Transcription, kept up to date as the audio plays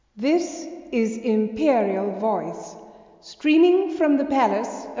This is Imperial Voice, streaming from the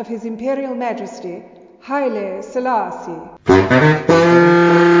palace of His Imperial Majesty, Haile Selassie.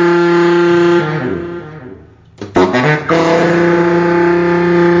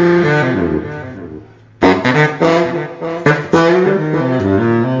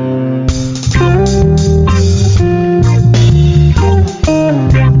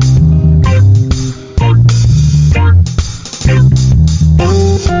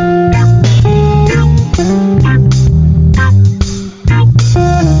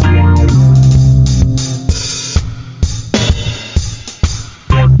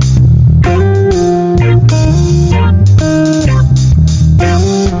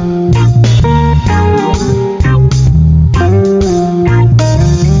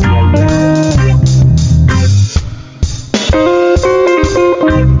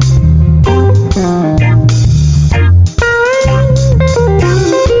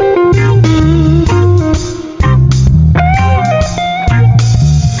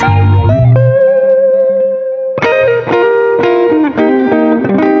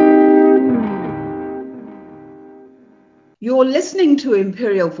 You're listening to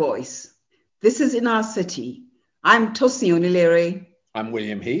Imperial Voice. This is in our city. I'm Tosin. I'm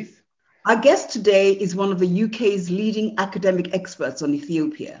William Heath. Our guest today is one of the UK's leading academic experts on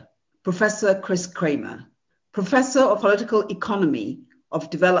Ethiopia, Professor Chris Cramer, Professor of Political Economy of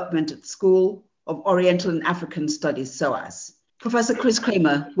Development at School of Oriental and African Studies, SOAS. Professor Chris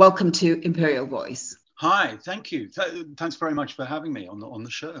Cramer, welcome to Imperial Voice. Hi, thank you. Thanks very much for having me on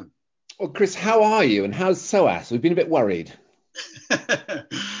the show. Well, Chris, how are you and how's SOAS? We've been a bit worried.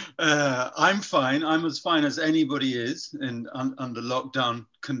 I'm fine. I'm as fine as anybody is under lockdown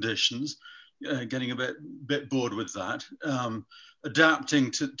conditions, getting a bit bored with that,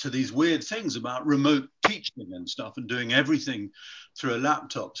 adapting to these weird things about remote teaching and stuff and doing everything through a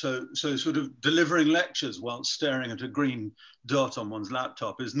laptop. So sort of delivering lectures while staring at a green dot on one's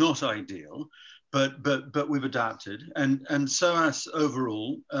laptop is not ideal. But we've adapted, and SOAS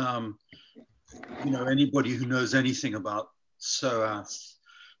overall, anybody who knows anything about SOAS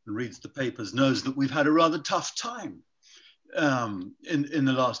and reads the papers knows that we've had a rather tough time in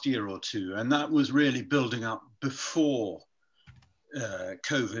the last year or two, and that was really building up before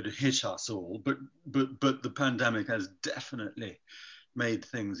COVID hit us all. But the pandemic has definitely made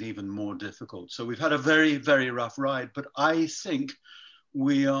things even more difficult. So we've had a very, very rough ride, but I think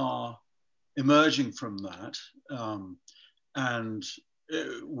we are emerging from that, and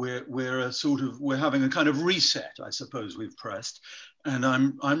we're having a kind of reset, I suppose we've pressed, and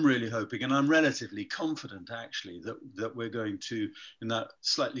I'm really hoping, and I'm relatively confident actually that we're going to, in that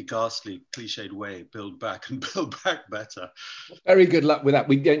slightly ghastly cliched way, build back better. Very good luck with that.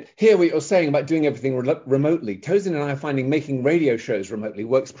 We don't hear what you're saying about doing everything remotely. Tosin and I are finding making radio shows remotely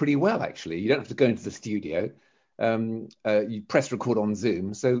works pretty well actually. You don't have to go into the studio. You press record on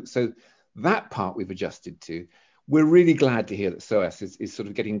Zoom, so that part we've adjusted to. We're really glad to hear that SOAS is sort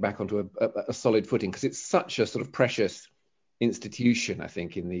of getting back onto a solid footing, because it's such a sort of precious institution, I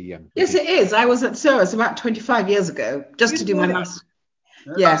think, in the... Yes, it is. I was at SOAS about 25 years ago, just to do my master's.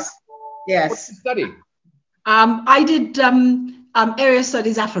 Yes. What did you study? I did Area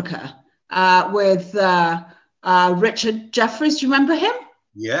Studies Africa with Richard Jeffries. Do you remember him?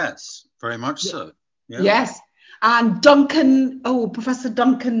 Yes, very much so. Yeah. Yes. And Professor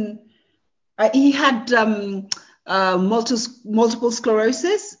Duncan, he had multiple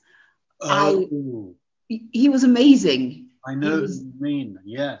sclerosis. Oh. He was amazing. I know what you mean.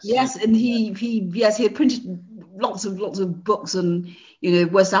 Yes. Yes, and he had printed lots of books on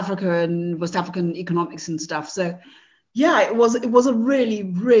West Africa and West African economics and stuff. So yeah, it was a really,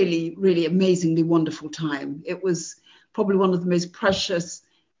 really, really amazingly wonderful time. It was probably one of the most precious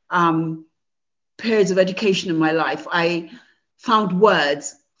periods of education in my life. I found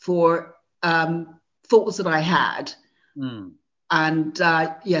words for thoughts that I had, and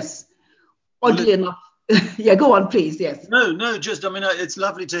yes, oddly enough, yeah. Go on, please. Yes. No. Just, I mean, it's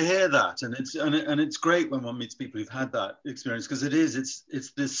lovely to hear that, and it's great when one meets people who've had that experience, because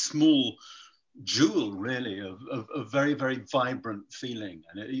it's this small jewel really of very, very vibrant feeling,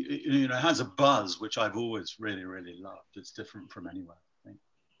 and it has a buzz which I've always really, really loved. It's different from anywhere, I think.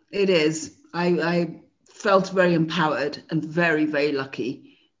 It is. I felt very empowered and very, very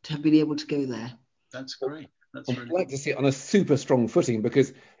lucky to have been able to go there. That's great. I'd like to see it on a super strong footing,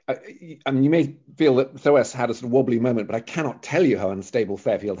 because I mean, you may feel that SOAS had a sort of wobbly moment, but I cannot tell you how unstable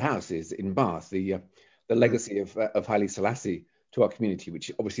Fairfield House is in Bath, the legacy of Haile Selassie to our community,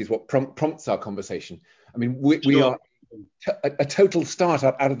 which obviously is what prompts our conversation. I mean, we are a total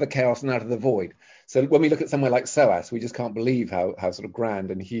startup out of the chaos and out of the void. So when we look at somewhere like SOAS, we just can't believe how sort of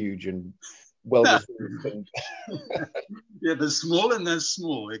grand and huge and well resourced and Yeah, they're small and they're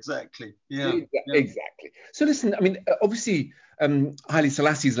small, exactly. Yeah. exactly. So listen, I mean, obviously, Haile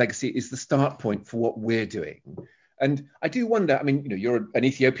Selassie's legacy is the start point for what we're doing. And I do wonder, I mean, you're an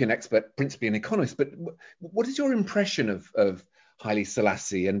Ethiopian expert, principally an economist, but what is your impression of Haile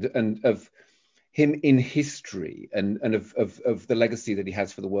Selassie and of him in history and of the legacy that he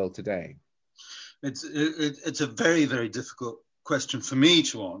has for the world today? It's a very, very difficult question for me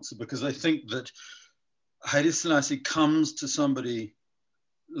to answer, because I think that Haile Selassie comes to somebody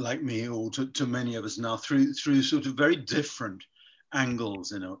like me, or to many of us now, through sort of very different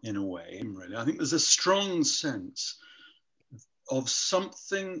angles in a way. Really, I think there's a strong sense of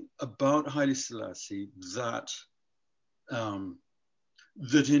something about Haile Selassie that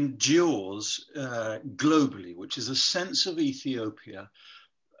that endures globally, which is a sense of Ethiopia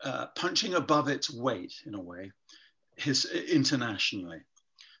punching above its weight in a way, internationally.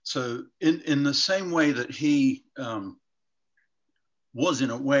 So in the same way that he was in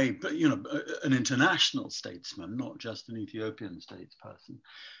a way, but an international statesman, not just an Ethiopian statesperson.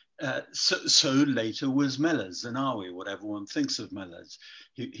 So later was Meles Zenawi, what everyone thinks of Meles.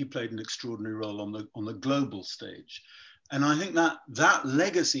 He played an extraordinary role on the global stage. And I think that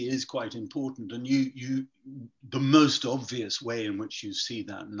legacy is quite important. And the most obvious way in which you see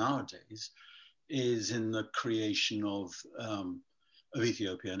that nowadays is in the creation of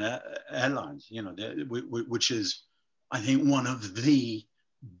Ethiopian Airlines, which is, I think, one of the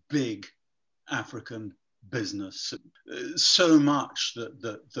big African business, so much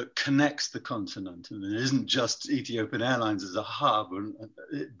that connects the continent, and it isn't just Ethiopian Airlines as a hub,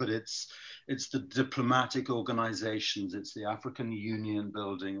 but it's the diplomatic organizations, it's the African Union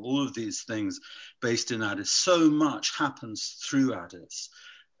building, all of these things based in Addis. So much happens through Addis,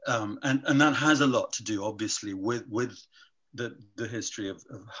 and that has a lot to do, obviously, with the history of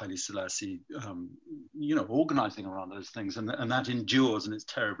Haile Selassie, organizing around those things, and that endures, and it's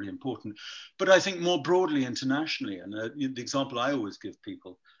terribly important. But I think more broadly internationally, and the example I always give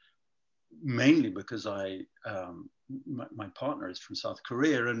people, mainly because my partner is from South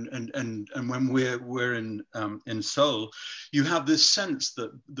Korea, and when we're in Seoul, you have this sense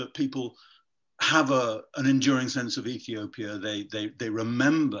that people have an enduring sense of Ethiopia. They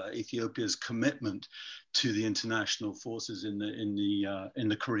remember Ethiopia's commitment to the international forces in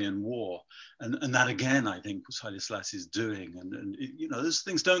the Korean War, and that again, I think, was Haile Selassie's doing. And those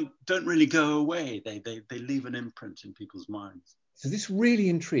things don't really go away. They leave an imprint in people's minds. So this really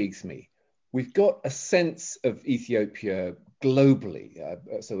intrigues me. We've got a sense of Ethiopia globally,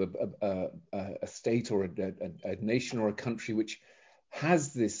 so a state or a nation or a country which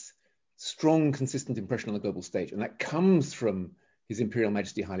has this strong, consistent impression on the global stage, and that comes from His Imperial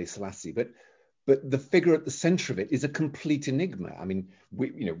Majesty Haile Selassie. But the figure at the center of it is a complete enigma. I mean,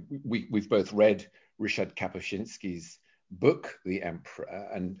 we've both read Ryszard Kapuscinski's book, The Emperor,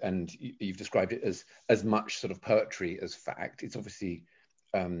 and you've described it as much sort of poetry as fact. It's obviously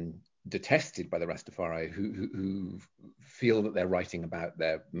detested by the Rastafari who feel that they're writing about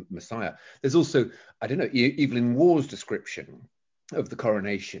their Messiah. There's also, I don't know, Evelyn Waugh's description of the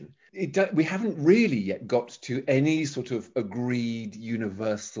coronation. We haven't really yet got to any sort of agreed,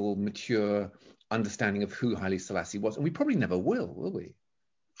 universal, mature understanding of who Haile Selassie was, and we probably never will we?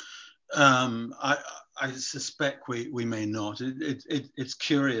 I suspect we may not. It's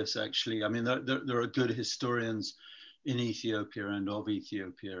curious, actually. I mean, there are good historians in Ethiopia and of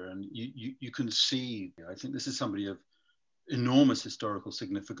Ethiopia, and you can see, I think this is somebody of enormous historical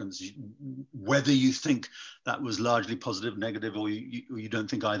significance, whether you think that was largely positive, negative, or you don't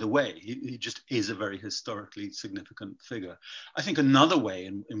think either way. He just is a very historically significant figure. I think another way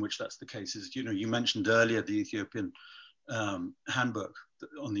in which that's the case is, you mentioned earlier the Ethiopian handbook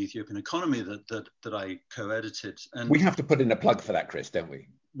on the Ethiopian economy that I co-edited. And we have to put in a plug for that, Chris, don't we?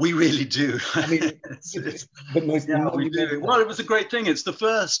 We really do. I mean, we do. Well, it was a great thing. It's the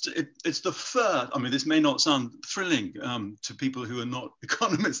first. I mean, this may not sound thrilling to people who are not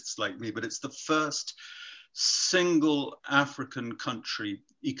economists like me, but it's the first single African country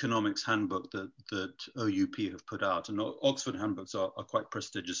economics handbook that OUP have put out. And Oxford handbooks are quite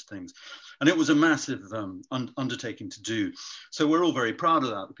prestigious things. And it was a massive undertaking to do. So we're all very proud of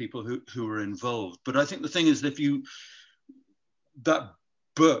that, the people who were involved. But I think the thing is, that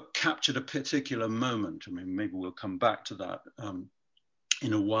book captured a particular moment. I mean, maybe we'll come back to that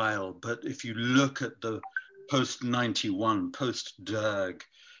in a while. But if you look at the post-91, post-Derg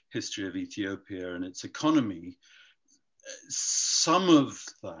history of Ethiopia and its economy, some of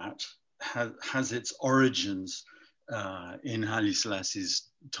that has its origins in Haile Selassie's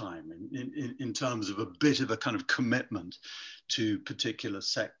time, in terms of a bit of a kind of commitment to particular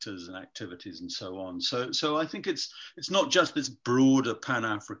sectors and activities and so on. So I think it's not just this broader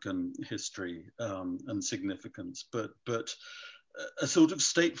Pan-African history and significance, but a sort of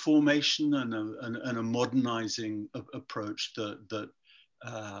state formation and a modernizing approach that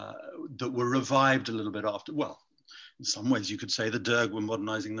were revived a little bit after. Well, in some ways, you could say the Derg were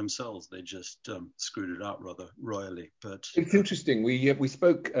modernizing themselves. They just screwed it up rather royally. But it's interesting. We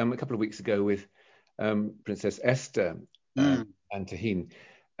spoke a couple of weeks ago with Princess Esther Antahine,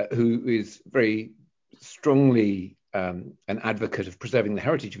 who is very strongly an advocate of preserving the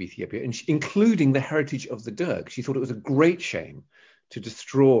heritage of Ethiopia, and including the heritage of the Derg. She thought it was a great shame to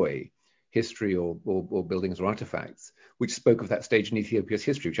destroy history or buildings or artifacts, which spoke of that stage in Ethiopia's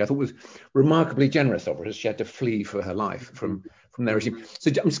history, which I thought was remarkably generous of her, as she had to flee for her life from their regime. So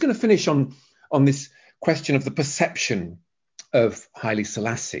I'm just going to finish on this question of the perception of Haile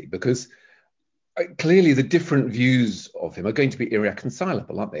Selassie, because clearly the different views of him are going to be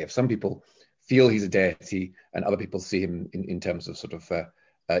irreconcilable, aren't they? If some people feel he's a deity and other people see him in terms of sort of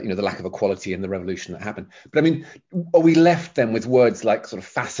the lack of equality in the revolution that happened. But I mean, are we left then with words like sort of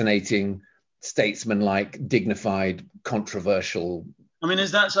fascinating, statesman-like, dignified, controversial? I mean,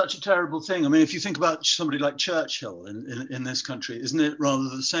 is that such a terrible thing? I mean, if you think about somebody like Churchill in this country, isn't it rather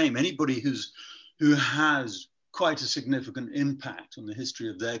the same? Anybody who has quite a significant impact on the history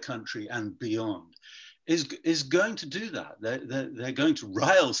of their country and beyond is going to do that. They're going to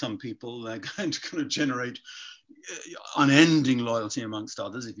rile some people. They're going to kind of generate unending loyalty amongst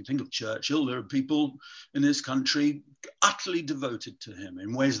others. If you think of Churchill, there are people in this country utterly devoted to him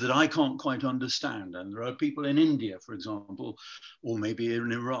in ways that I can't quite understand. And there are people in India, for example, or maybe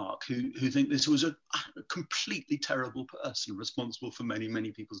in Iraq, who think this was a completely terrible person responsible for many,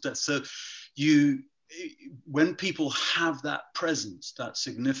 many people's deaths. So when people have that presence, that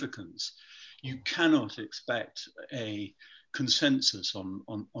significance, you cannot expect a consensus on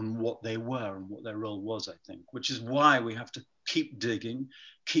what they were and what their role was, I think, which is why we have to keep digging,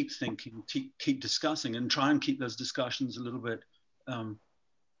 keep thinking, keep discussing, and try and keep those discussions a little bit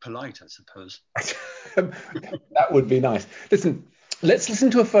polite, I suppose. That would be nice. Listen, let's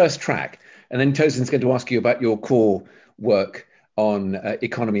listen to a first track, and then Tosin's going to ask you about your core work on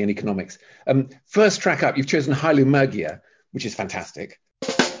economy and economics. First track up, you've chosen Haile Mergia, which is fantastic.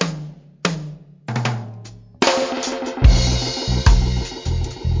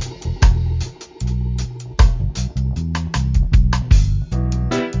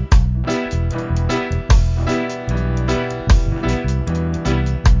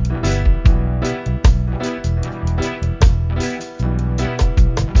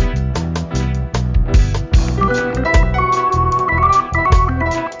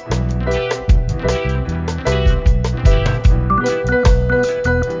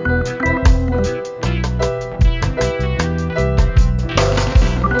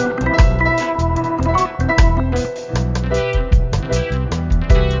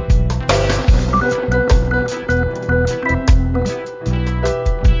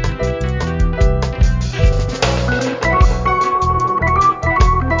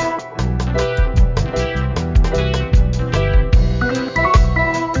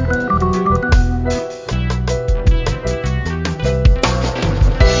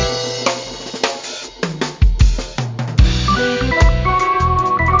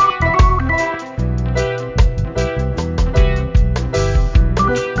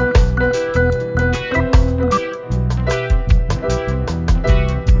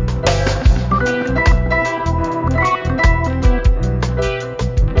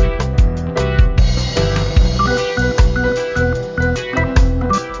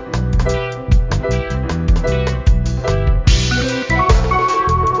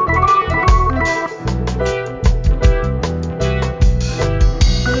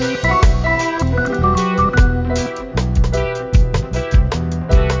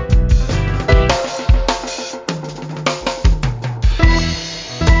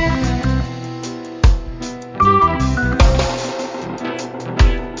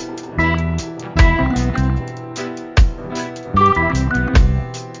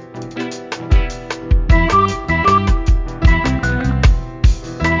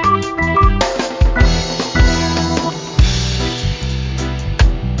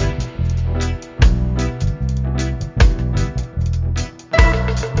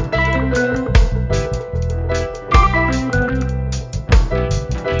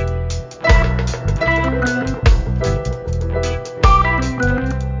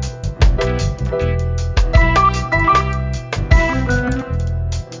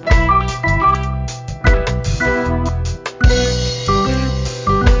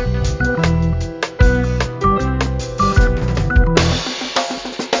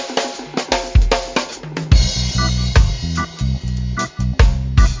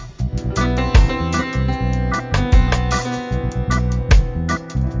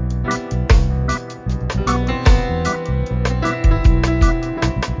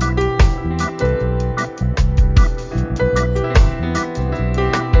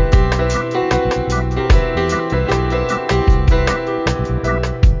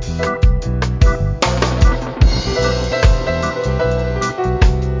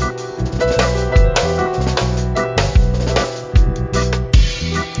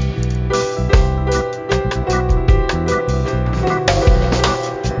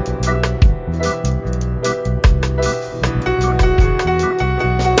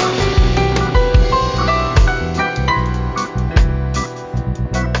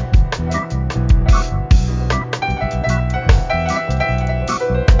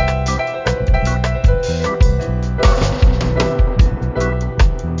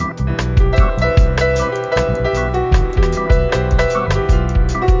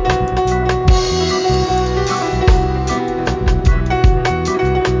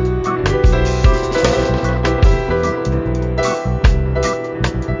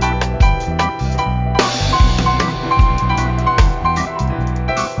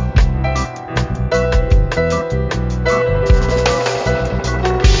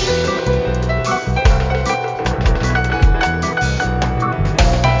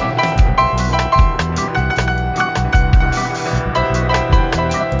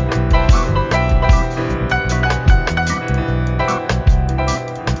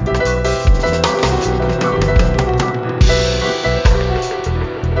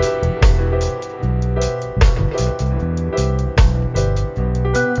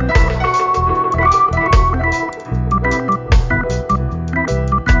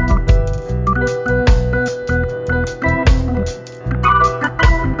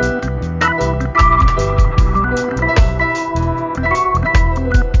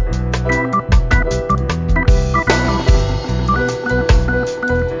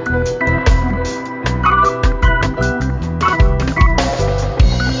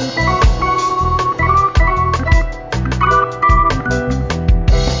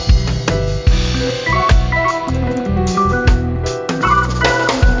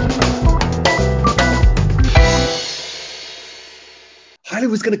 Haile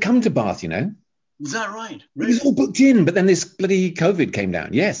was going to come to Bath, you know. Is that right? It was Really? all booked in, but then this bloody COVID came down.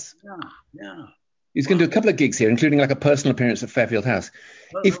 Yes. Yeah, yeah. He's going to do a couple of gigs here, including like a personal appearance at Fairfield House.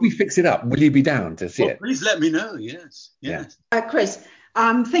 Oh, If we fix it up, will you be down to see well, it? please let me know. Yes, Yeah. yes. Chris,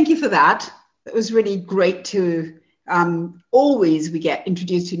 thank you for that. It was really great to always we get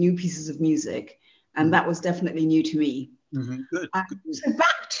introduced to new pieces of music, and that was definitely new to me. Mm-hmm. Good. So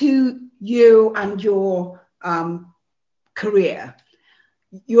back to you and your career.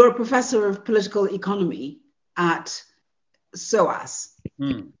 You're a professor of political economy at SOAS.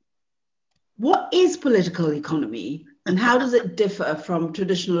 Mm. What is political economy, and how does it differ from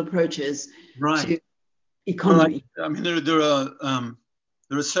traditional approaches to economy? Well, I mean, there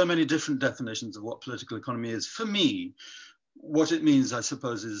are so many different definitions of what political economy is. For me, what it means, I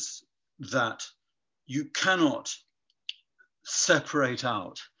suppose, is that you cannot separate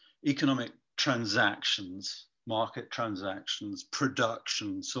out economic transactions, market transactions,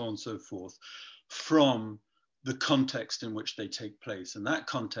 production, so on and so forth, from the context in which they take place. And that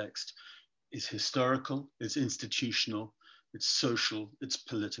context is historical, it's institutional, it's social, it's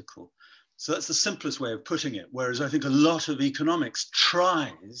political. So that's the simplest way of putting it. Whereas I think a lot of economics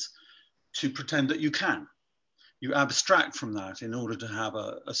tries to pretend that you can. You abstract from that in order to have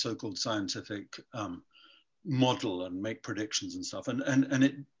a so-called scientific model and make predictions and stuff. And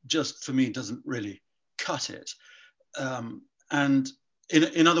it just, for me, doesn't really cut it. And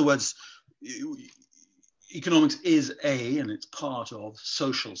in other words, economics is and it's part of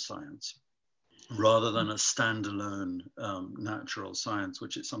social science, rather than a standalone natural science,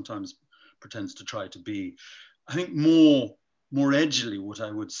 which it sometimes pretends to try to be. I think more edgily, what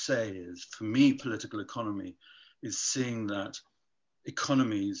I would say is, for me, political economy is seeing that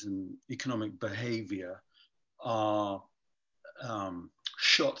economies and economic behavior are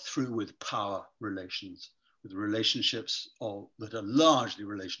shot through with power relations, with relationships that are largely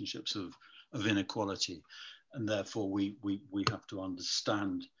relationships of inequality. And therefore, we have to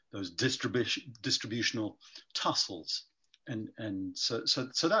understand those distributional tussles. And so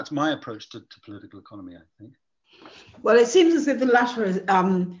that's my approach to political economy, I think. Well, it seems as if the latter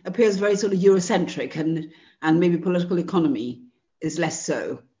appears very sort of Eurocentric, and maybe political economy is less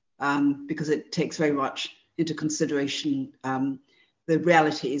so, because it takes very much into consideration the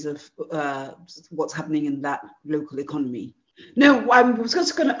realities of what's happening in that local economy. No, I was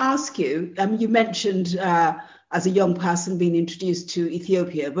just going to ask you, you mentioned as a young person being introduced to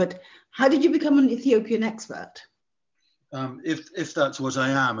Ethiopia, but how did you become an Ethiopian expert? If that's what I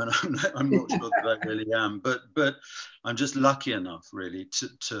am, and I'm not sure that I really am, but I'm just lucky enough really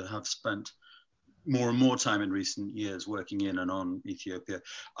to have spent more and more time in recent years working in and on Ethiopia.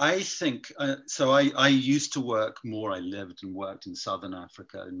 I think, so I used to work more, I lived and worked in Southern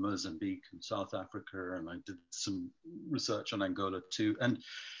Africa, in Mozambique and South Africa, and I did some research on Angola too.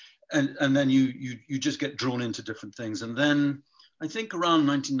 And then you just get drawn into different things. And then I think around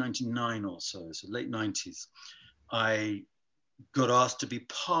 1999 or so late 90s, I got asked to be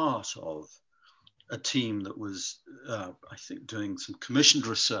part of a team that was, I think, doing some commissioned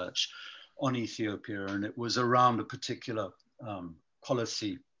research on Ethiopia, and it was around a particular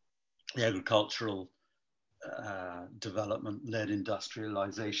policy, the agricultural development-led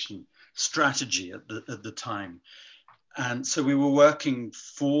industrialization strategy at the time. And so we were working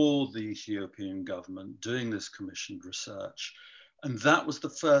for the Ethiopian government, doing this commissioned research, and that was the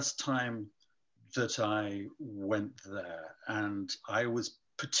first time that I went there. And I was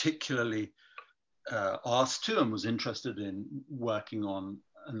particularly asked to and was interested in working on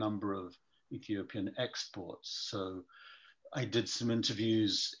a number of Ethiopian exports. So I did some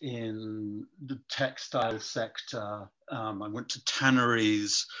interviews in the textile sector. I went to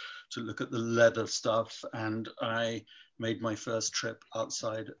tanneries to look at the leather stuff, and I made my first trip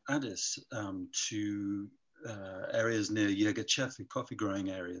outside Addis to areas near Yirgacheffe, coffee growing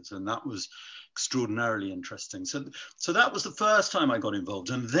areas, and that was extraordinarily interesting. So that was the first time I got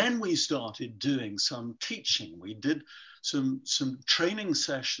involved, and then we started doing some teaching. We did some training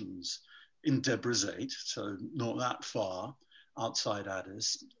sessions in Debrecen, so not that far outside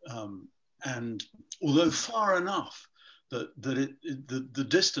Addis, and although far enough that the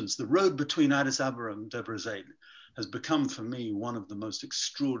distance, the road between Addis Ababa and Debrecen has become for me one of the most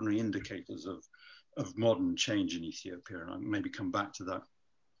extraordinary indicators of modern change in Ethiopia, and I'll maybe come back to that.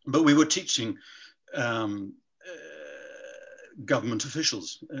 But we were teaching government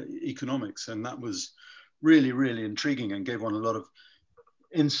officials economics, and that was really, really intriguing and gave one a lot of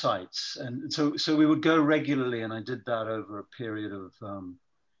insights. And so we would go regularly, and I did that over a period of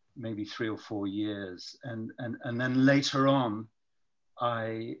maybe 3 or 4 years. And then later on,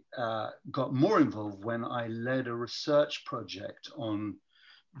 I got more involved when I led a research project on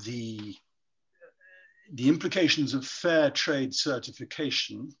the implications of fair trade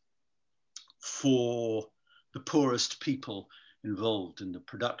certification for the poorest people involved in the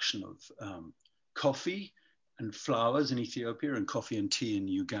production of coffee and flowers in Ethiopia and coffee and tea in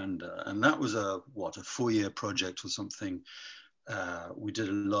Uganda. And that was a 4-year project or something. We did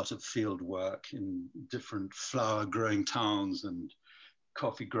a lot of field work in different flower growing towns and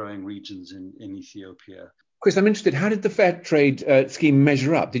coffee growing regions in Ethiopia. Chris, I'm interested, how did the fair trade scheme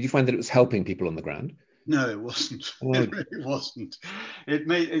measure up? Did you find that it was helping people on the ground? No, it wasn't. Oh. It really wasn't.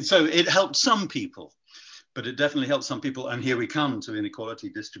 It helped some people, but it definitely helped some people. And here we come to inequality,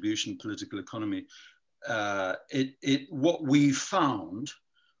 distribution, political economy. What we found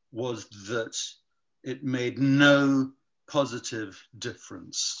was that it made no positive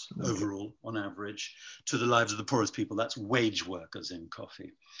difference overall, on average, to the lives of the poorest people. That's wage workers in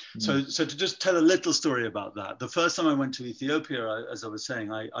coffee. So to just tell a little story about that, the first time I went to Ethiopia, as I was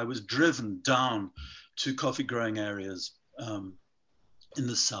saying, I was driven down to coffee growing areas in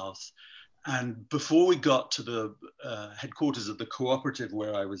the south. And before we got to the headquarters of the cooperative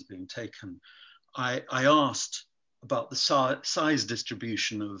where I was being taken, I asked about the size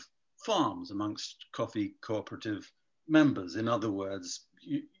distribution of farms amongst coffee cooperative members. In other words,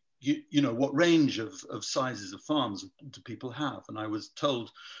 you know, what range of sizes of farms do people have? And I was told,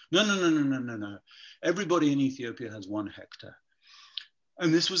 no. Everybody in Ethiopia has 1 hectare.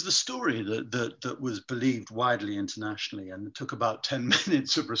 And this was the story that was believed widely internationally. And it took about 10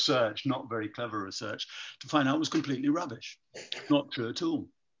 minutes of research, not very clever research, to find out it was completely rubbish. Not true at all.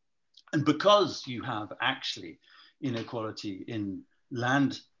 And because you have actually inequality in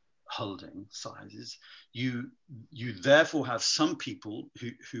land holding sizes, you therefore have some people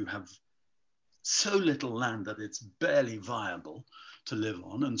who have so little land that it's barely viable to live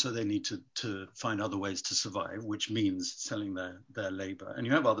on, and so they need to find other ways to survive, which means selling their labor. And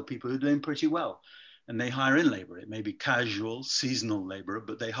you have other people who are doing pretty well, and they hire in labor. It may be casual, seasonal labor,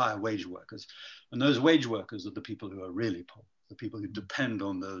 but they hire wage workers. And those wage workers are the people who are really poor, the people who depend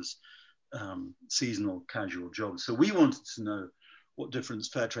on those seasonal, casual jobs. So we wanted to know what difference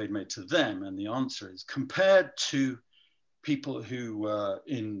fair trade made to them. And the answer is, compared to people who were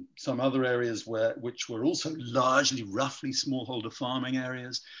in some other areas which were also largely roughly smallholder farming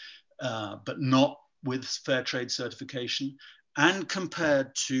areas, but not with fair trade certification, and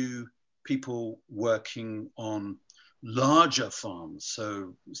compared to people working on larger farms,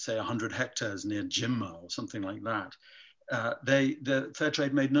 so say 100 hectares near Jimma or something like that, the fair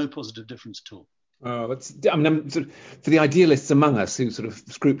trade made no positive difference at all. Oh, for the idealists among us who sort of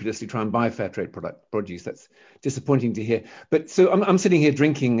scrupulously try and buy fair trade produce, that's disappointing to hear. But so I'm sitting here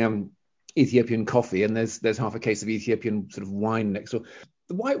drinking Ethiopian coffee, and there's half a case of Ethiopian sort of wine next door.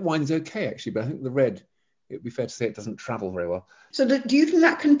 The white wine's okay actually, but I think the red, it'd be fair to say, it doesn't travel very well. So do you think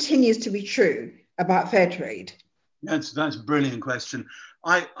that continues to be true about fair trade? That's a brilliant question.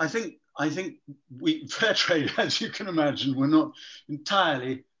 I think we fair trade, as you can imagine, we're not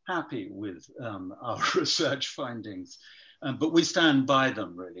entirely happy with our research findings, but we stand by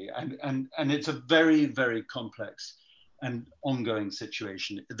them really, and it's a very, very complex and ongoing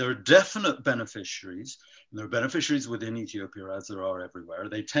situation. There are definite beneficiaries, and there are beneficiaries within Ethiopia as there are everywhere.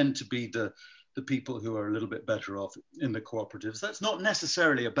 They tend to be the people who are a little bit better off in the cooperatives. That's not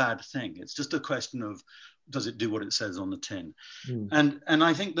necessarily a bad thing. It's just a question of, does it do what it says on the tin? And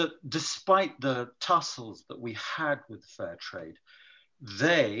I think that despite the tussles that we had with fair trade,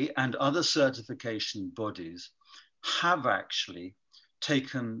 they and other certification bodies have actually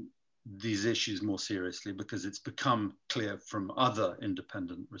taken these issues more seriously, because it's become clear from other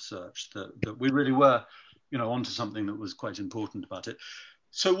independent research that we really were, onto something that was quite important about it.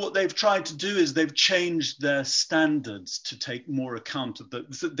 So what they've tried to do is they've changed their standards to take more account of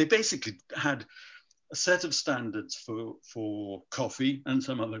that. So they basically had a set of standards for coffee and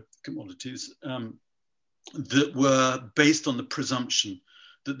some other commodities that were based on the presumption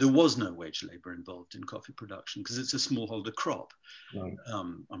that there was no wage labor involved in coffee production, because it's a smallholder crop. Right.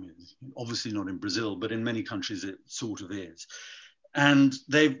 Obviously not in Brazil, but in many countries it sort of is. And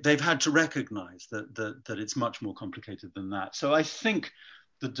they've had to recognize that it's much more complicated than that. So I think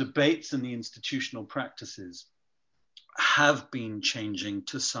the debates and the institutional practices have been changing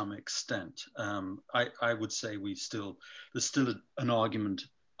to some extent. I would say there's still an argument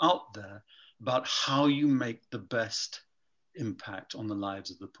out there about how you make the best impact on the lives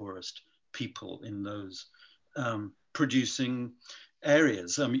of the poorest people in those producing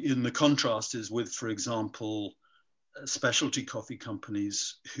areas. In the contrast is with, for example, specialty coffee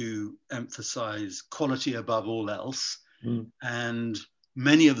companies who emphasize quality above all else and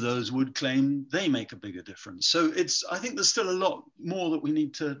many of those would claim they make a bigger difference. So I think there's still a lot more that we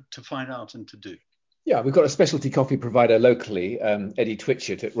need to find out and to do. Yeah, we've got a specialty coffee provider locally, Eddie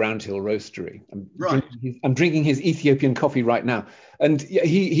Twitchett at Roundhill Roastery. I'm drinking his Ethiopian coffee right now. And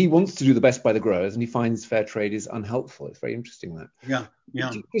he wants to do the best by the growers, and he finds Fairtrade is unhelpful. It's very interesting that. Yeah.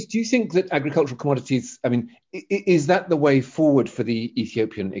 Do you think that agricultural commodities, I mean, is that the way forward for the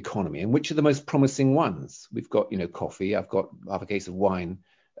Ethiopian economy? And which are the most promising ones? We've got, coffee. I've got half a case of wine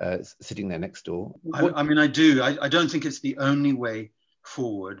sitting there next door. I do. I don't think it's the only way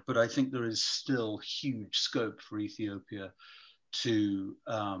forward, but I think there is still huge scope for Ethiopia to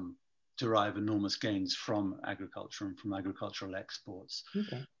derive enormous gains from agriculture and from agricultural exports.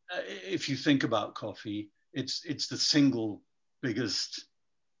 Okay. If you think about coffee, it's the single biggest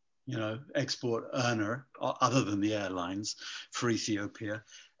export earner other than the airlines for Ethiopia,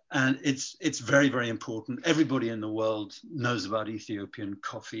 and it's very, very important. Everybody in the world knows about Ethiopian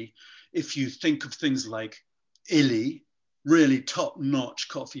coffee. If you think of things like Illy, really top-notch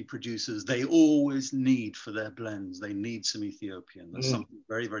coffee producers, they always need for their blends, they need some Ethiopian. There's something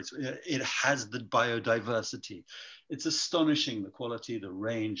very, very, it has the biodiversity. It's astonishing, the quality, the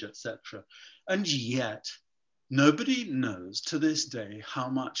range, etc. And yet, nobody knows to this day how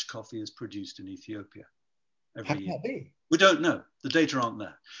much coffee is produced in Ethiopia every year. How can that be? We don't know. The data aren't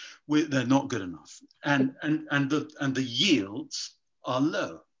there. They're not good enough. And the yields are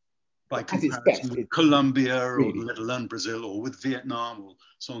low by comparison with Colombia, or let alone Brazil, or with Vietnam, or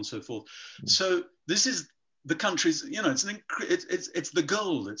so on and so forth. So this is the country's, it's the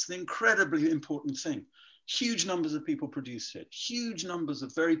gold. It's the incredibly important thing. Huge numbers of people produce it. Huge numbers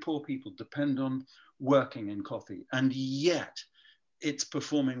of very poor people depend on working in coffee. And yet it's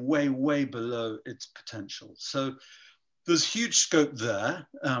performing way, way below its potential. So there's huge scope there,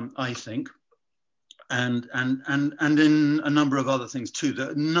 I think. And in a number of other things too.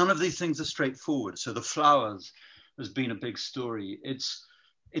 None of these things are straightforward. So the flowers has been a big story. It's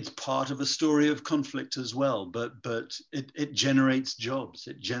part of a story of conflict as well, but it generates jobs.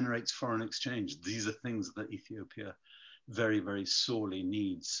 It generates foreign exchange. These are things that Ethiopia very, very sorely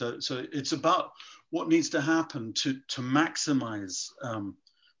needs. So it's about what needs to happen to maximize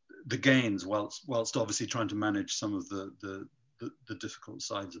the gains, whilst obviously trying to manage some of the difficult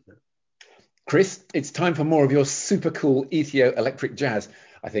sides of it. Chris, it's time for more of your super cool Ethio electric jazz,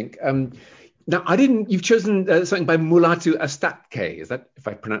 I think. Now, you've chosen something by Mulatu Astatke, is that, if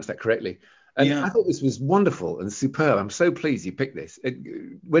I pronounced that correctly? And yeah. I thought this was wonderful and superb. I'm so pleased you picked this.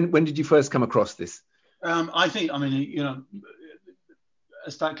 When did you first come across this?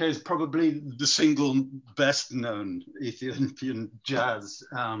 Astatke is probably the single best known Ethiopian jazz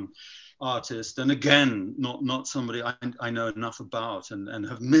artist, and again, not somebody I know enough about, and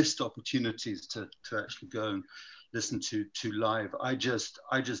have missed opportunities to actually go and listen to live. I just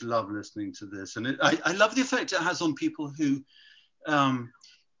love listening to this, and I love the effect it has on people who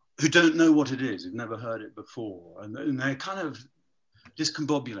don't know what it is, who've never heard it before, and they're kind of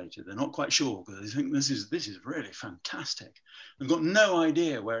discombobulated. They're not quite sure, because they think this is really fantastic. They've got no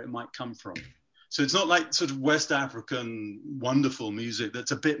idea where it might come from. So it's not like sort of West African wonderful music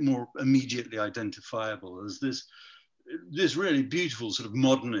that's a bit more immediately identifiable. As this really beautiful sort of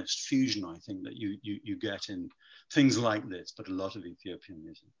modernist fusion, I think, that you get in things like this, but a lot of Ethiopian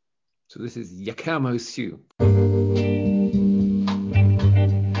music. So this is Yakamo Siu.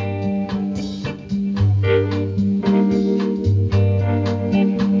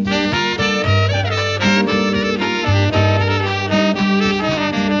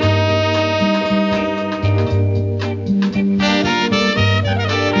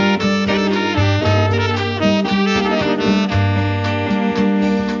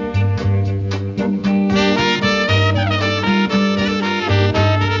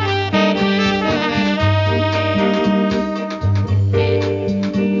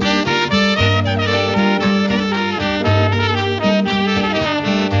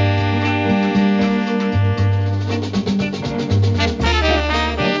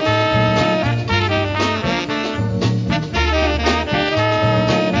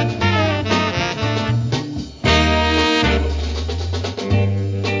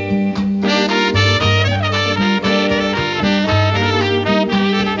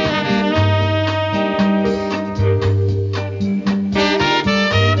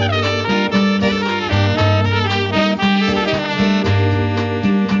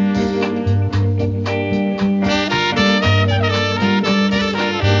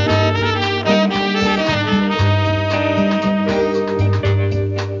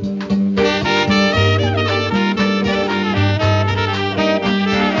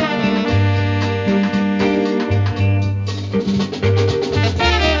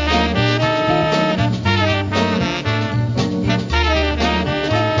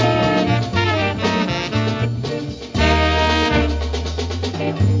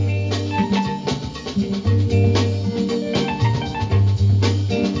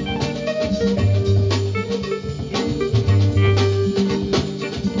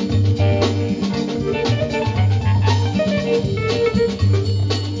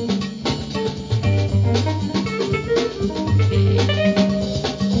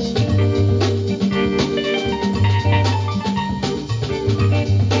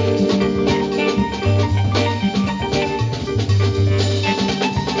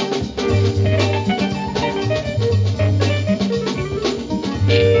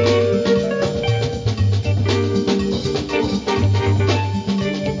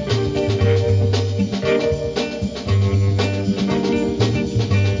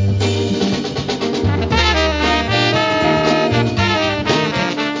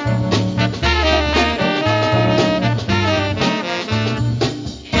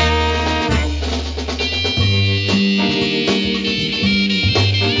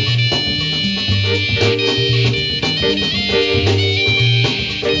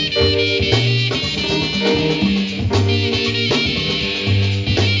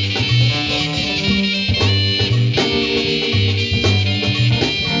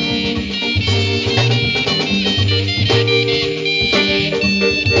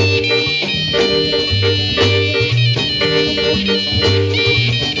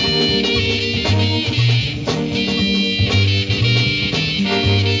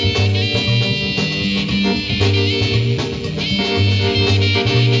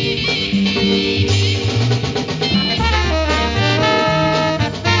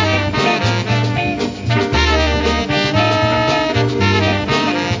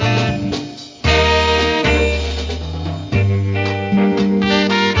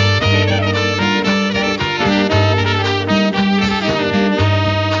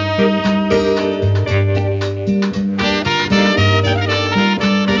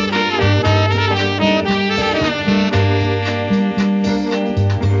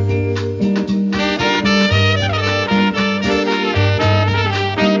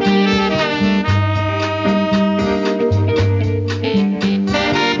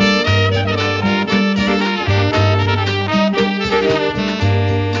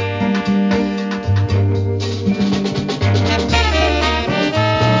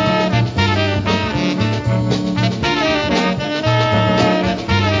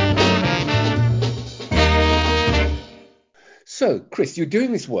 So, Chris, you're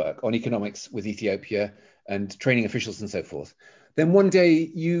doing this work on economics with Ethiopia and training officials and so forth. Then one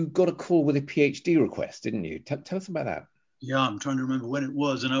day you got a call with a PhD request, didn't you? Tell us about that. Yeah, I'm trying to remember when it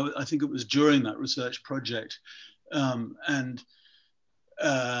was. And I think it was during that research project. And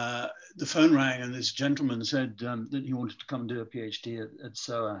the phone rang and this gentleman said that he wanted to come do a PhD at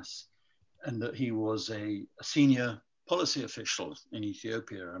SOAS and that he was a senior policy official in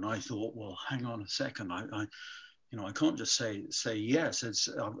Ethiopia. And I thought, well, hang on a second. I can't just say yes.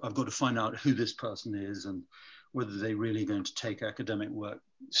 I've got to find out who this person is and whether they're really going to take academic work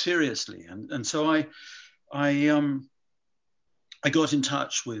seriously. And so I got in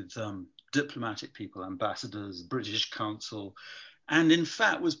touch with diplomatic people, ambassadors, British Council, and in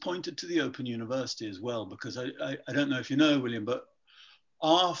fact was pointed to the Open University as well, because I don't know if you know, William, but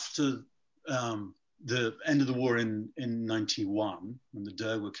after the end of the war in 91, when the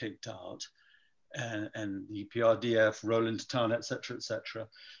Derg were kicked out, and the PRDF roll into town, etc., etc.,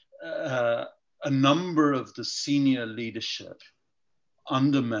 a number of the senior leadership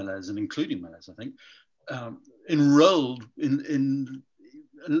under Melez, and including Melez, I think, enrolled in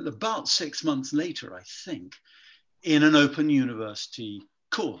about 6 months later, I think, in an Open University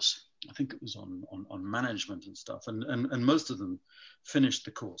course. I think it was on management and stuff, and most of them finished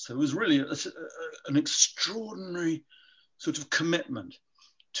the course. So it was really an extraordinary sort of commitment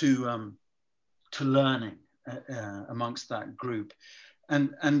to learning amongst that group,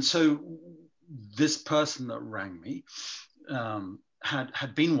 and so this person that rang me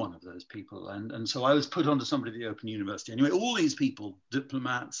had been one of those people, and so I was put onto somebody at the Open University. Anyway, all these people,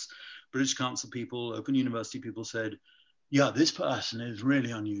 diplomats, British Council people, Open University people, said, yeah, this person is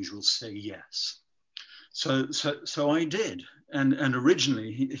really unusual, say yes. So I did, and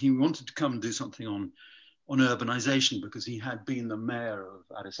originally he wanted to come and do something on urbanization, because he had been the mayor of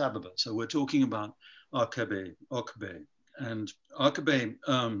Addis Ababa. So we're talking about Akabe, and Akabe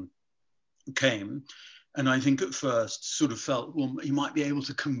came, and I think at first sort of felt, well, he might be able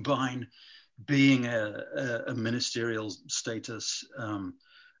to combine being a ministerial status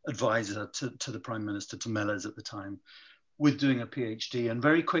advisor to the Prime Minister, to Melez at the time, with doing a PhD, and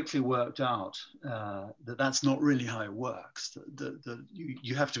very quickly worked out that that's not really how it works.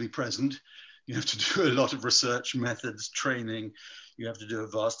 You have to be present, you have to do a lot of research methods, training, you have to do a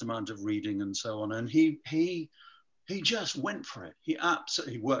vast amount of reading and so on. And he just went for it. He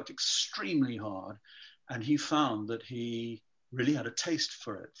absolutely worked extremely hard, and he found that he really had a taste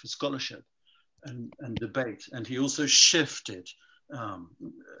for it, for scholarship and debate. And he also shifted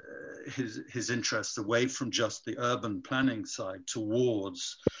his interests away from just the urban planning side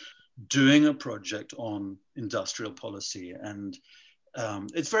towards doing a project on industrial policy. And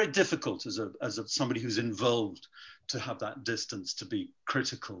it's very difficult as somebody who's involved to have that distance to be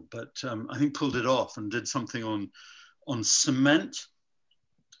critical, but I think pulled it off and did something on cement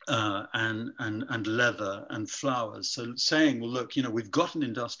and leather and flowers. So saying, well, look, we've got an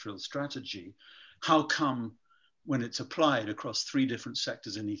industrial strategy. How come when it's applied across 3 different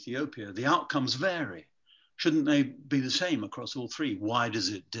sectors in Ethiopia, the outcomes vary? Shouldn't they be the same across all 3? Why does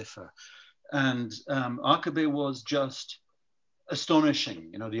it differ? And Akabe was just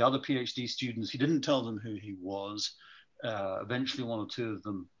astonishing. The other PhD students, he didn't tell them who he was. Eventually, 1 or 2 of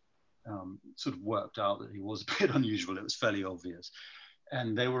them sort of worked out that he was a bit unusual. It was fairly obvious.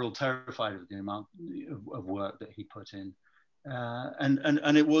 And they were all terrified of the amount of work that he put in.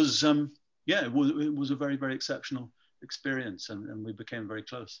 And it was, it was a very, very exceptional experience, and we became very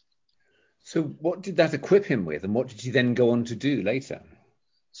close. So what did that equip him with, and what did he then go on to do later?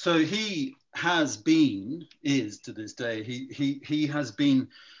 So he is to this day, he has been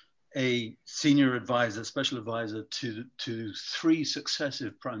a senior advisor, special advisor to 3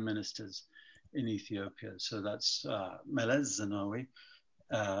 successive prime ministers in Ethiopia. So that's Meles Zenawi,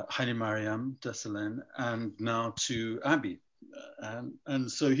 Haile Mariam Desalegn, and now to Abiy.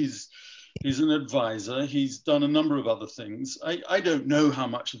 And so he's an advisor. He's done a number of other things. I don't know how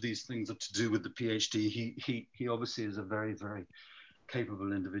much of these things are to do with the PhD. He obviously is a very, very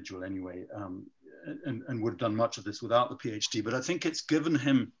capable individual anyway, and would have done much of this without the PhD. But I think it's given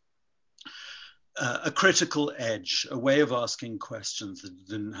him a critical edge, a way of asking questions that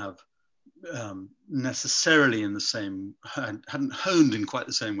didn't have necessarily hadn't honed in quite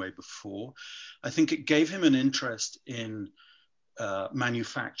the same way before. I think it gave him an interest in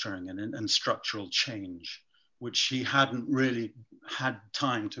manufacturing and structural change, which he hadn't really had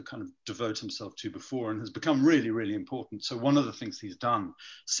time to kind of devote himself to before, and has become really, really important. So one of the things he's done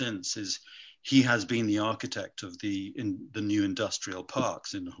since is he has been the architect of the new industrial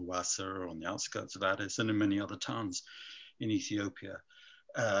parks in Hawassa, on the outskirts of Addis, and in many other towns in Ethiopia.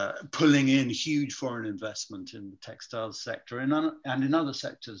 pulling in huge foreign investment in the textiles sector and in other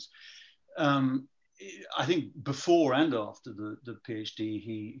sectors. I think before and after the PhD,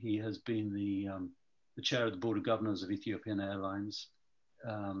 he has been the chair of the board of governors of Ethiopian Airlines.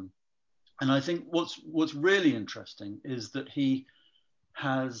 And I think what's really interesting is that he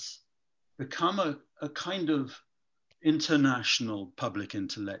has become a kind of international public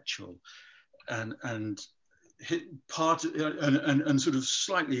intellectual, and sort of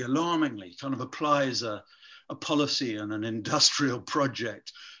slightly alarmingly kind of applies a policy and an industrial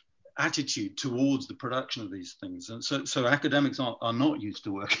project attitude towards the production of these things. And so academics are not used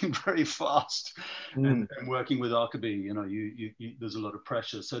to working very fast and working with Arkaby, there's a lot of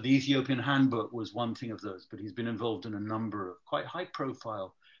pressure. So the Ethiopian Handbook was one thing of those, but he's been involved in a number of quite high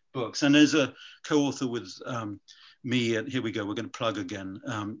profile books. And there's a co-author with me, and here we go, we're going to plug again,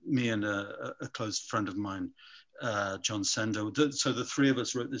 me and a close friend of mine, John Sendo. So the three of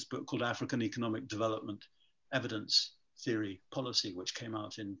us wrote this book called African Economic Development Evidence, Theory, Policy, which came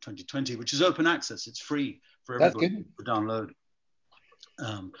out in 2020, which is open access. It's free for everybody to download.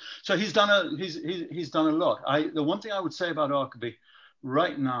 So he's done a lot. The one thing I would say about Arkaby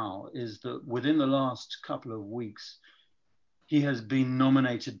right now is that within the last couple of weeks, he has been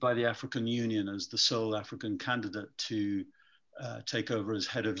nominated by the African Union as the sole African candidate to take over as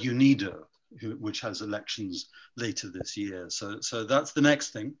head of UNIDO, which has elections later this year. So that's the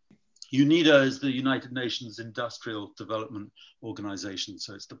next thing. UNIDO is the United Nations Industrial Development Organization.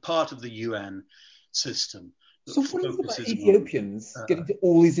 So it's the part of the UN system. So what is it about Ethiopians getting to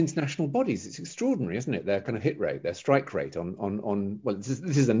all these international bodies? It's extraordinary, isn't it? Their kind of hit rate, their strike rate on well, this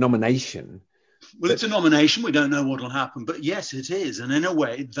is a nomination. Well, it's a nomination. We don't know what will happen, but yes, it is. And in a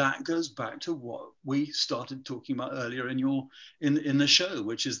way, that goes back to what we started talking about earlier in the show,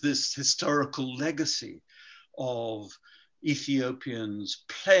 which is this historical legacy of Ethiopians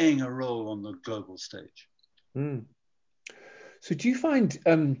playing a role on the global stage. So do you find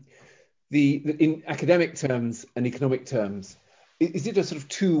in academic terms and economic terms, is it a sort of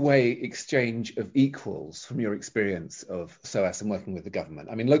two-way exchange of equals from your experience of SOAS and working with the government?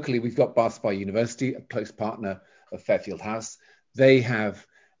 I mean, locally, we've got Bath Spa University, a close partner of Fairfield House. They have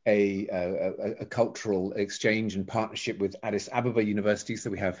a cultural exchange and partnership with Addis Ababa University. So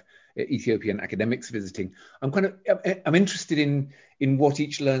we have Ethiopian academics visiting. I'm interested in what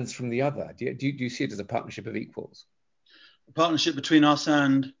each learns from the other. Do you see it as a partnership of equals? A partnership between us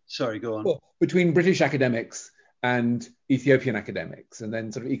and, sorry, go on. Well, between British academics and Ethiopian academics, and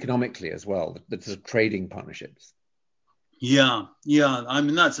then sort of economically as well, the sort of trading partnerships. Yeah. I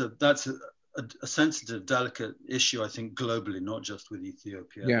mean, that's a sensitive, delicate issue, I think, globally, not just with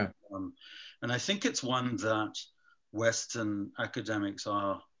Ethiopia. Yeah. And I think it's one that Western academics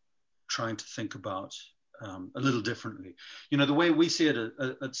are trying to think about a little differently. The way we see it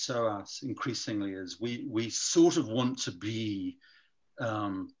at SOAS increasingly is we sort of want to be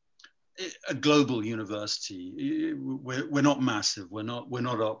a global university. We're not massive. We're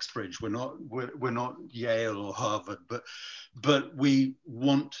not Oxbridge. We're not Yale or Harvard. But we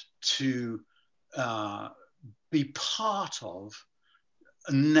want to be part of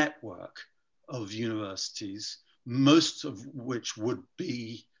a network of universities, most of which would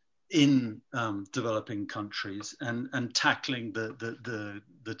be in developing countries and tackling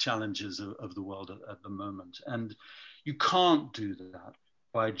the challenges of the world at the moment. And you can't do that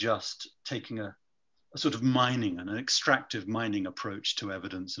by just taking a sort of mining and an extractive mining approach to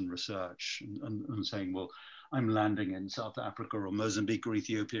evidence and research and saying, well, I'm landing in South Africa or Mozambique or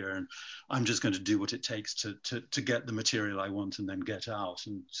Ethiopia, and I'm just going to do what it takes to get the material I want and then get out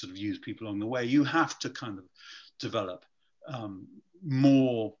and sort of use people along the way. You have to kind of develop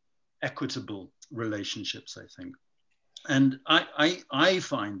more equitable relationships, I think. And I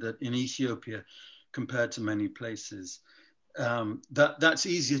find that in Ethiopia, compared to many places, that's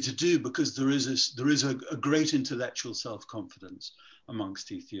easier to do because there is a great intellectual self-confidence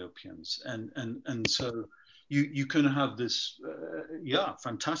amongst Ethiopians, and so you can have this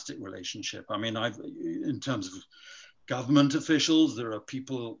fantastic relationship. I mean, in terms of government officials, there are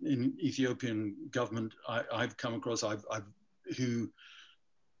people in Ethiopian government I've come across who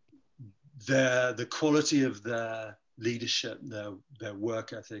the quality of their leadership, their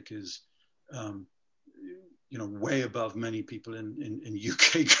work ethic is way above many people in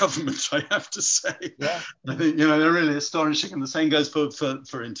UK government, I have to say. Yeah. I think, they're really astonishing. And the same goes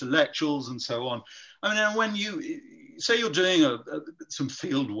for intellectuals and so on. I mean, when you say you're doing some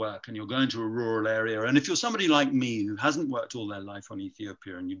field work and you're going to a rural area, and if you're somebody like me who hasn't worked all their life on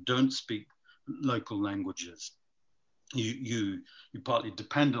Ethiopia and you don't speak local languages, you partly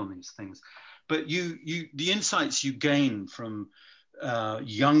depend on these things. But the insights you gain from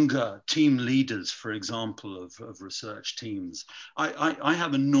younger team leaders, for example, of research teams. I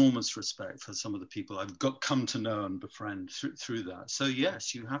have enormous respect for some of the people I've come to know and befriend through that. So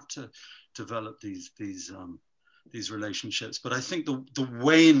yes, you have to develop these relationships. But I think the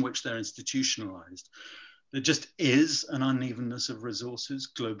way in which they're institutionalized, there just is an unevenness of resources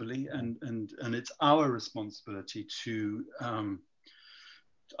globally, and it's our responsibility to,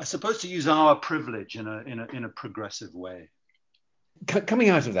 I suppose, to use our privilege in a progressive way. Coming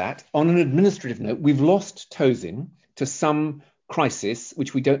out of that, on an administrative note, we've lost Tosin to some crisis,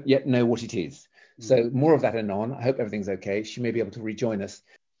 which we don't yet know what it is. So more of that anon. I hope everything's okay. She may be able to rejoin us.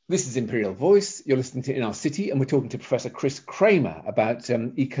 This is Imperial Voice. You're listening to In Our City, and we're talking to Professor Chris Cramer about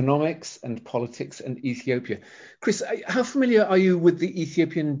economics and politics and Ethiopia. Chris, how familiar are you with the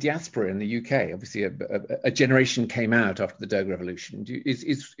Ethiopian diaspora in the UK? Obviously, a generation came out after the Derg Revolution.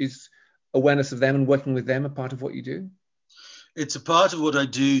 Is awareness of them and working with them a part of what you do? It's a part of what I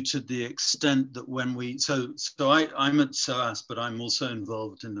do, to the extent that when I'm at SOAS, but I'm also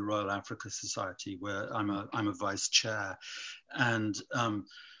involved in the Royal Africa Society, where I'm a vice chair, and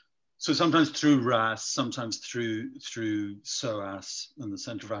so sometimes through RAS, sometimes through SOAS and the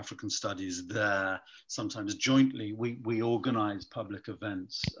Centre of African Studies there, sometimes jointly, we organise public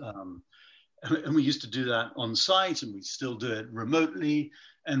events. And we used to do that on site, and we still do it remotely.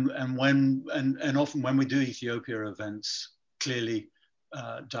 And often when we do Ethiopia events, clearly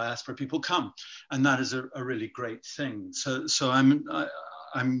diaspora people come, and that is a really great thing. So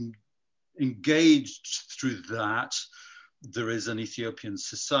I'm engaged through that. There is an Ethiopian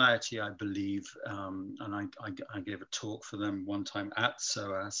society, I believe, and I gave a talk for them one time at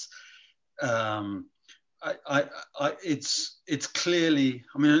SOAS. It's clearly,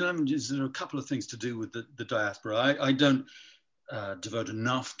 I mean, there are a couple of things to do with the diaspora. I don't devote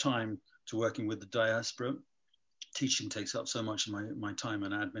enough time to working with the diaspora. Teaching takes up so much of my time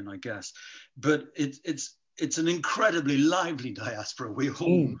and admin, I guess. But it's an incredibly lively diaspora. We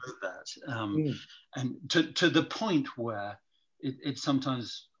all know that. And to the point where it's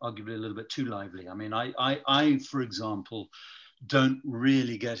sometimes arguably a little bit too lively. I mean, I for example, don't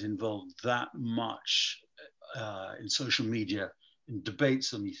really get involved that much in social media, in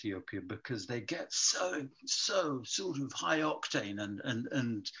debates on Ethiopia, because they get so sort of high octane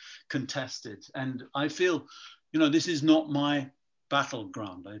and contested. And I feel, this is not my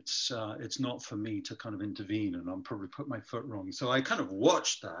battleground. It's not for me to kind of intervene, and I'll probably put my foot wrong. So I kind of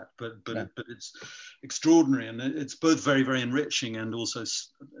watch that, but it's extraordinary, and it's both very, very enriching and also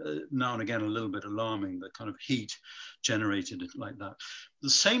now and again a little bit alarming, the kind of heat generated like that. At the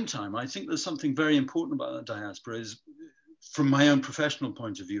same time, I think there's something very important about the diaspora, is from my own professional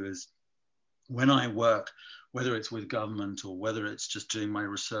point of view, is when I work, whether it's with government or whether it's just doing my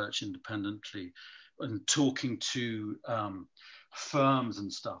research independently and talking to firms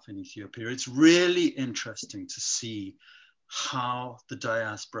and stuff in Ethiopia, it's really interesting to see how the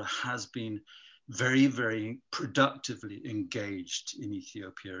diaspora has been very, very productively engaged in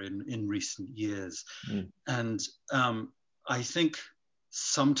Ethiopia in recent years. And I think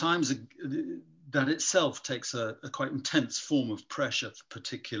sometimes that itself takes a quite intense form of pressure for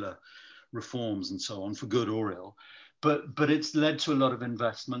particular reforms and so on, for good or ill. But it's led to a lot of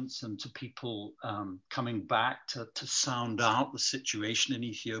investments and to people coming back to sound out the situation in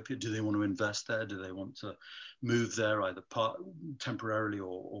Ethiopia. Do they want to invest there? Do they want to move there, either temporarily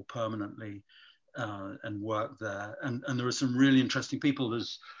or permanently, and work there? And there are some really interesting people.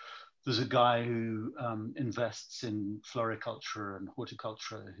 There's a guy who invests in floriculture and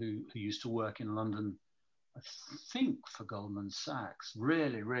horticulture who used to work in London, I think, for Goldman Sachs.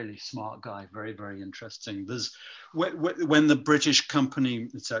 Really, really smart guy. Very, very interesting. There's when the British company,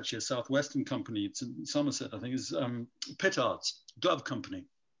 it's actually a Southwestern company, it's in Somerset, I think, is Pittards Glove Company.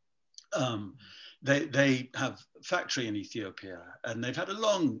 They have a factory in Ethiopia, and they've had a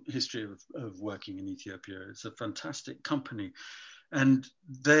long history of working in Ethiopia. It's a fantastic company. And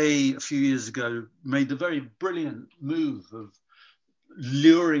they, a few years ago, made the very brilliant move of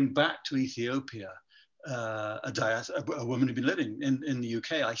luring back to Ethiopia a woman who'd been living in the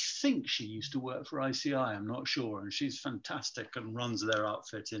UK. I think she used to work for ICI, I'm not sure, and she's fantastic and runs their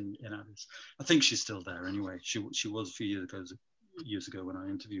outfit in Addis. I think she's still there anyway. She was a few years ago when I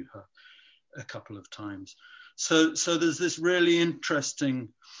interviewed her a couple of times. So there's this really interesting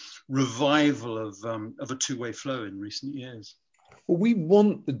revival of a two-way flow in recent years. Well, we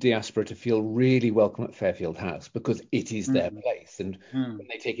want the diaspora to feel really welcome at Fairfield House because it is their place. And when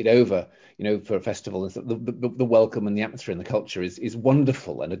they take it over, for a festival, the welcome and the atmosphere and the culture is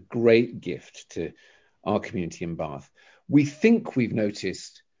wonderful and a great gift to our community in Bath. We think we've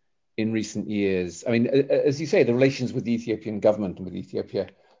noticed in recent years? I mean, as you say, the relations with the Ethiopian government and with Ethiopia,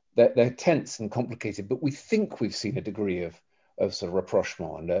 they're tense and complicated, but we think we've seen a degree of sort of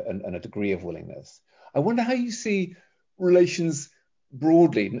rapprochement and a degree of willingness. I wonder how you see relations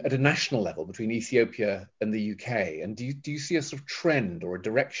broadly at a national level between Ethiopia and the UK, and do you see a sort of trend or a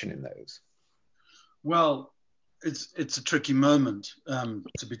direction in those? Well, it's a tricky moment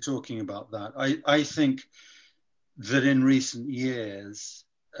to be talking about that. I think that in recent years,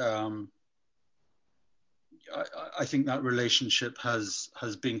 I think that relationship has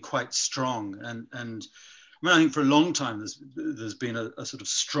been quite strong, and I mean, I think for a long time there's been a sort of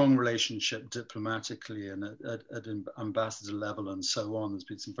strong relationship diplomatically and at ambassador level and so on. There's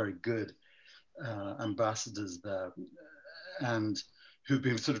been some very good ambassadors there, and who've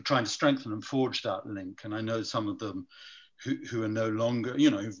been sort of trying to strengthen and forge that link. And I know some of them who are no longer,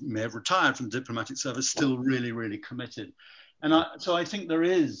 who may have retired from diplomatic service, still really, really committed. And so I think there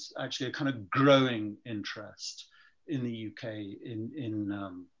is actually a kind of growing interest in the UK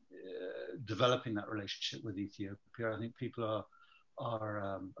in developing that relationship with Ethiopia. I think people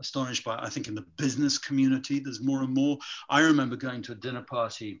are astonished by it. I think in the business community, there's more and more. I remember going to a dinner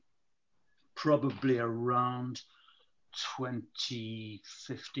party probably around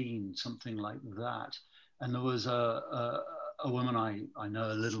 2015, something like that. And there was a woman I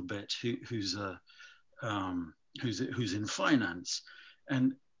know a little bit who's in finance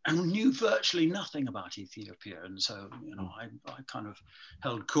and knew virtually nothing about Ethiopia. And so, I kind of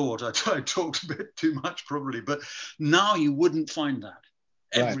held court. I talked a bit too much probably, but now you wouldn't find that.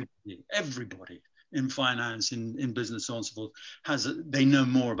 Everybody in finance, in business, so on and so forth, they know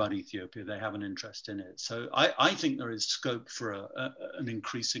more about Ethiopia. They have an interest in it. So I think there is scope for an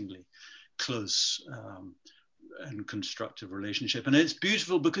increasingly close and constructive relationship. And it's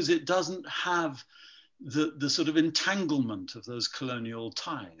beautiful because it doesn't have the sort of entanglement of those colonial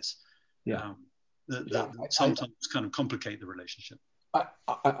ties that sometimes kind of complicate the relationship.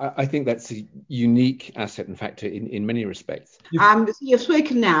 I think that's a unique asset and factor in many respects. You've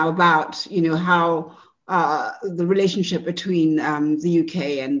spoken now about how the relationship between the UK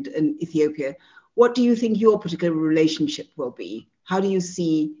and Ethiopia. What do you think your particular relationship will be? How do you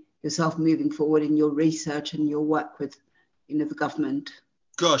see yourself moving forward in your research and your work with the government?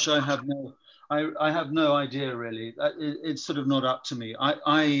 Gosh, I have no idea really. It's sort of not up to me. I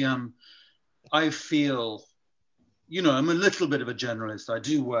feel, I'm a little bit of a generalist. I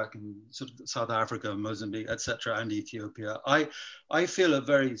do work in sort of South Africa, Mozambique, etc., and Ethiopia. I feel a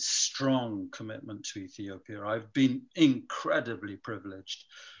very strong commitment to Ethiopia. I've been incredibly privileged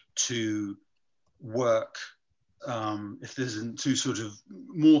to work, if this isn't too sort of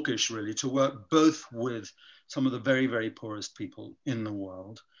mawkish really, to work both with some of the very, very poorest people in the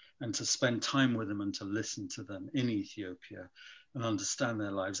world and to spend time with them and to listen to them in Ethiopia and understand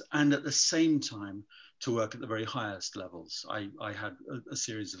their lives, and at the same time to work at the very highest levels. I had a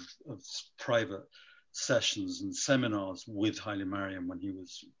series of private sessions and seminars with Haile Mariam when he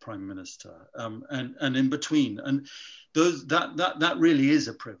was Prime Minister, and in between. And that really is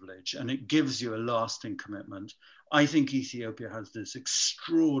a privilege, and it gives you a lasting commitment. I think Ethiopia has this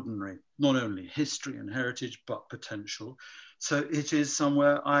extraordinary, not only history and heritage, but potential. So it is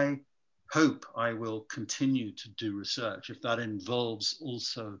somewhere I hope I will continue to do research, if that involves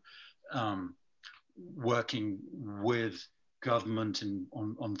also working with government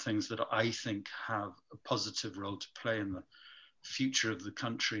on things that I think have a positive role to play in the future of the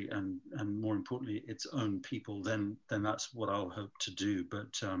country and more importantly its own people, then that's what I'll hope to do.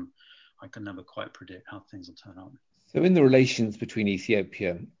 But I can never quite predict how things will turn out. So in the relations between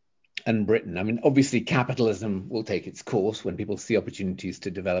Ethiopia and Britain, I mean, obviously capitalism will take its course when people see opportunities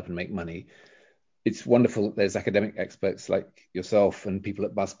to develop and make money. It's wonderful that there's academic experts like yourself and people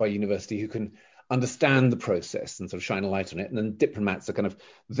at Basbai University who can understand the process and sort of shine a light on it. And then diplomats are kind of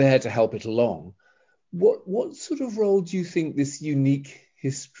there to help it along. What sort of role do you think this unique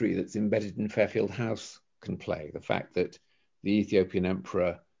history that's embedded in Fairfield House can play? The fact that the Ethiopian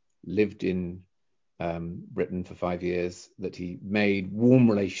emperor lived in Britain for 5 years, that he made warm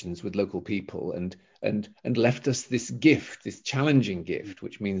relations with local people and left us this gift, this challenging gift,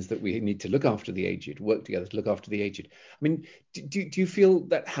 which means that we need to look after the aged, work together to look after the aged. I mean, do you feel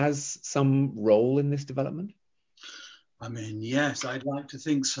that has some role in this development? I mean, yes, I'd like to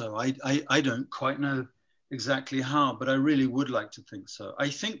think so. I don't quite know exactly how, but I really would like to think so. I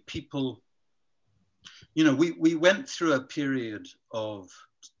think people, we went through a period of,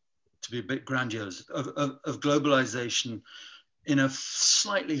 to be a bit grandiose, of globalization in a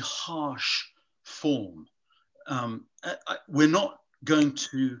slightly harsh form. We're not going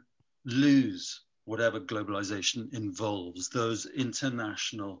to lose whatever globalization involves, those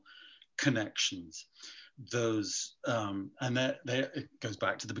international connections. Those and it goes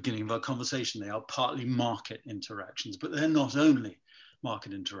back to the beginning of our conversation. They are partly market interactions, but they're not only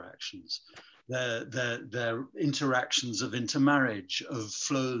market interactions. They're interactions of intermarriage, of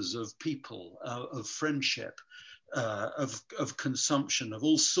flows of people, of friendship, of consumption, of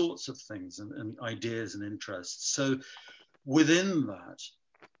all sorts of things, and ideas and interests. So within that,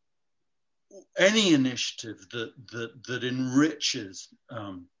 any initiative that enriches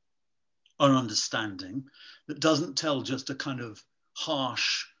our understanding, that doesn't tell just a kind of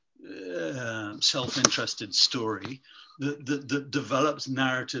harsh, self-interested story, that develops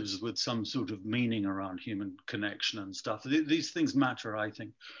narratives with some sort of meaning around human connection and stuff. These things matter, I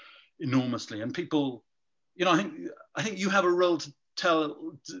think, enormously. And people, I think you have a role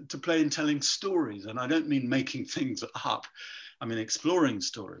to play in telling stories, and I don't mean making things up. I mean exploring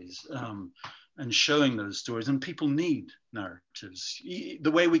stories and showing those stories. And people need narratives.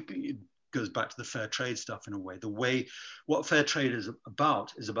 The way it goes back to the Fairtrade stuff in a way. What Fairtrade is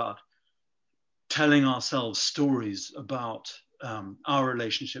about telling ourselves stories about our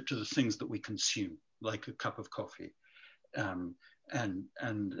relationship to the things that we consume, like a cup of coffee, and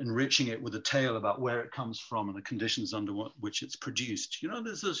enriching it with a tale about where it comes from and the conditions under which it's produced.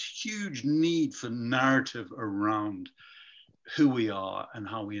 There's this huge need for narrative around who we are and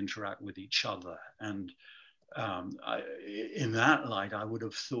how we interact with each other. And in that light, I would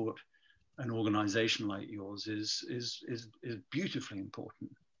have thought an organization like yours is beautifully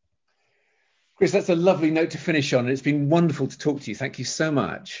important. Chris, that's a lovely note to finish on. It's been wonderful to talk to you. Thank you so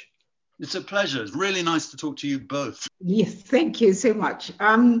much. It's a pleasure. It's really nice to talk to you both. Yes, thank you so much.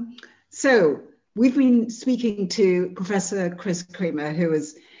 So we've been speaking to Professor Chris Cramer, who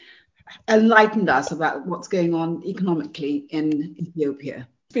has enlightened us about what's going on economically in Ethiopia.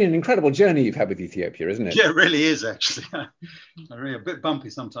 It's been an incredible journey you've had with Ethiopia, isn't it? Yeah, it really is, actually. Really a bit bumpy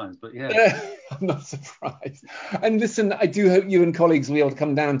sometimes, but yeah. I'm not surprised. And listen, I do hope you and colleagues will be able to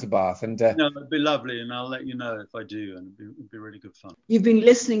come down to Bath. And no, it'd be lovely, and I'll let you know if I do, and it'd be really good fun. You've been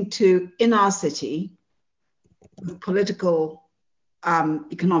listening to In Our City, the political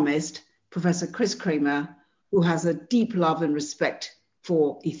economist, Professor Chris Cramer, who has a deep love and respect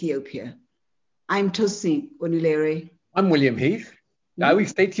for Ethiopia. I'm Tosin Onilere. I'm William Heath. Now we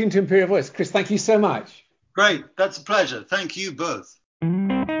stay tuned to Imperial Voice. Chris, thank you so much. Great. That's a pleasure. Thank you both.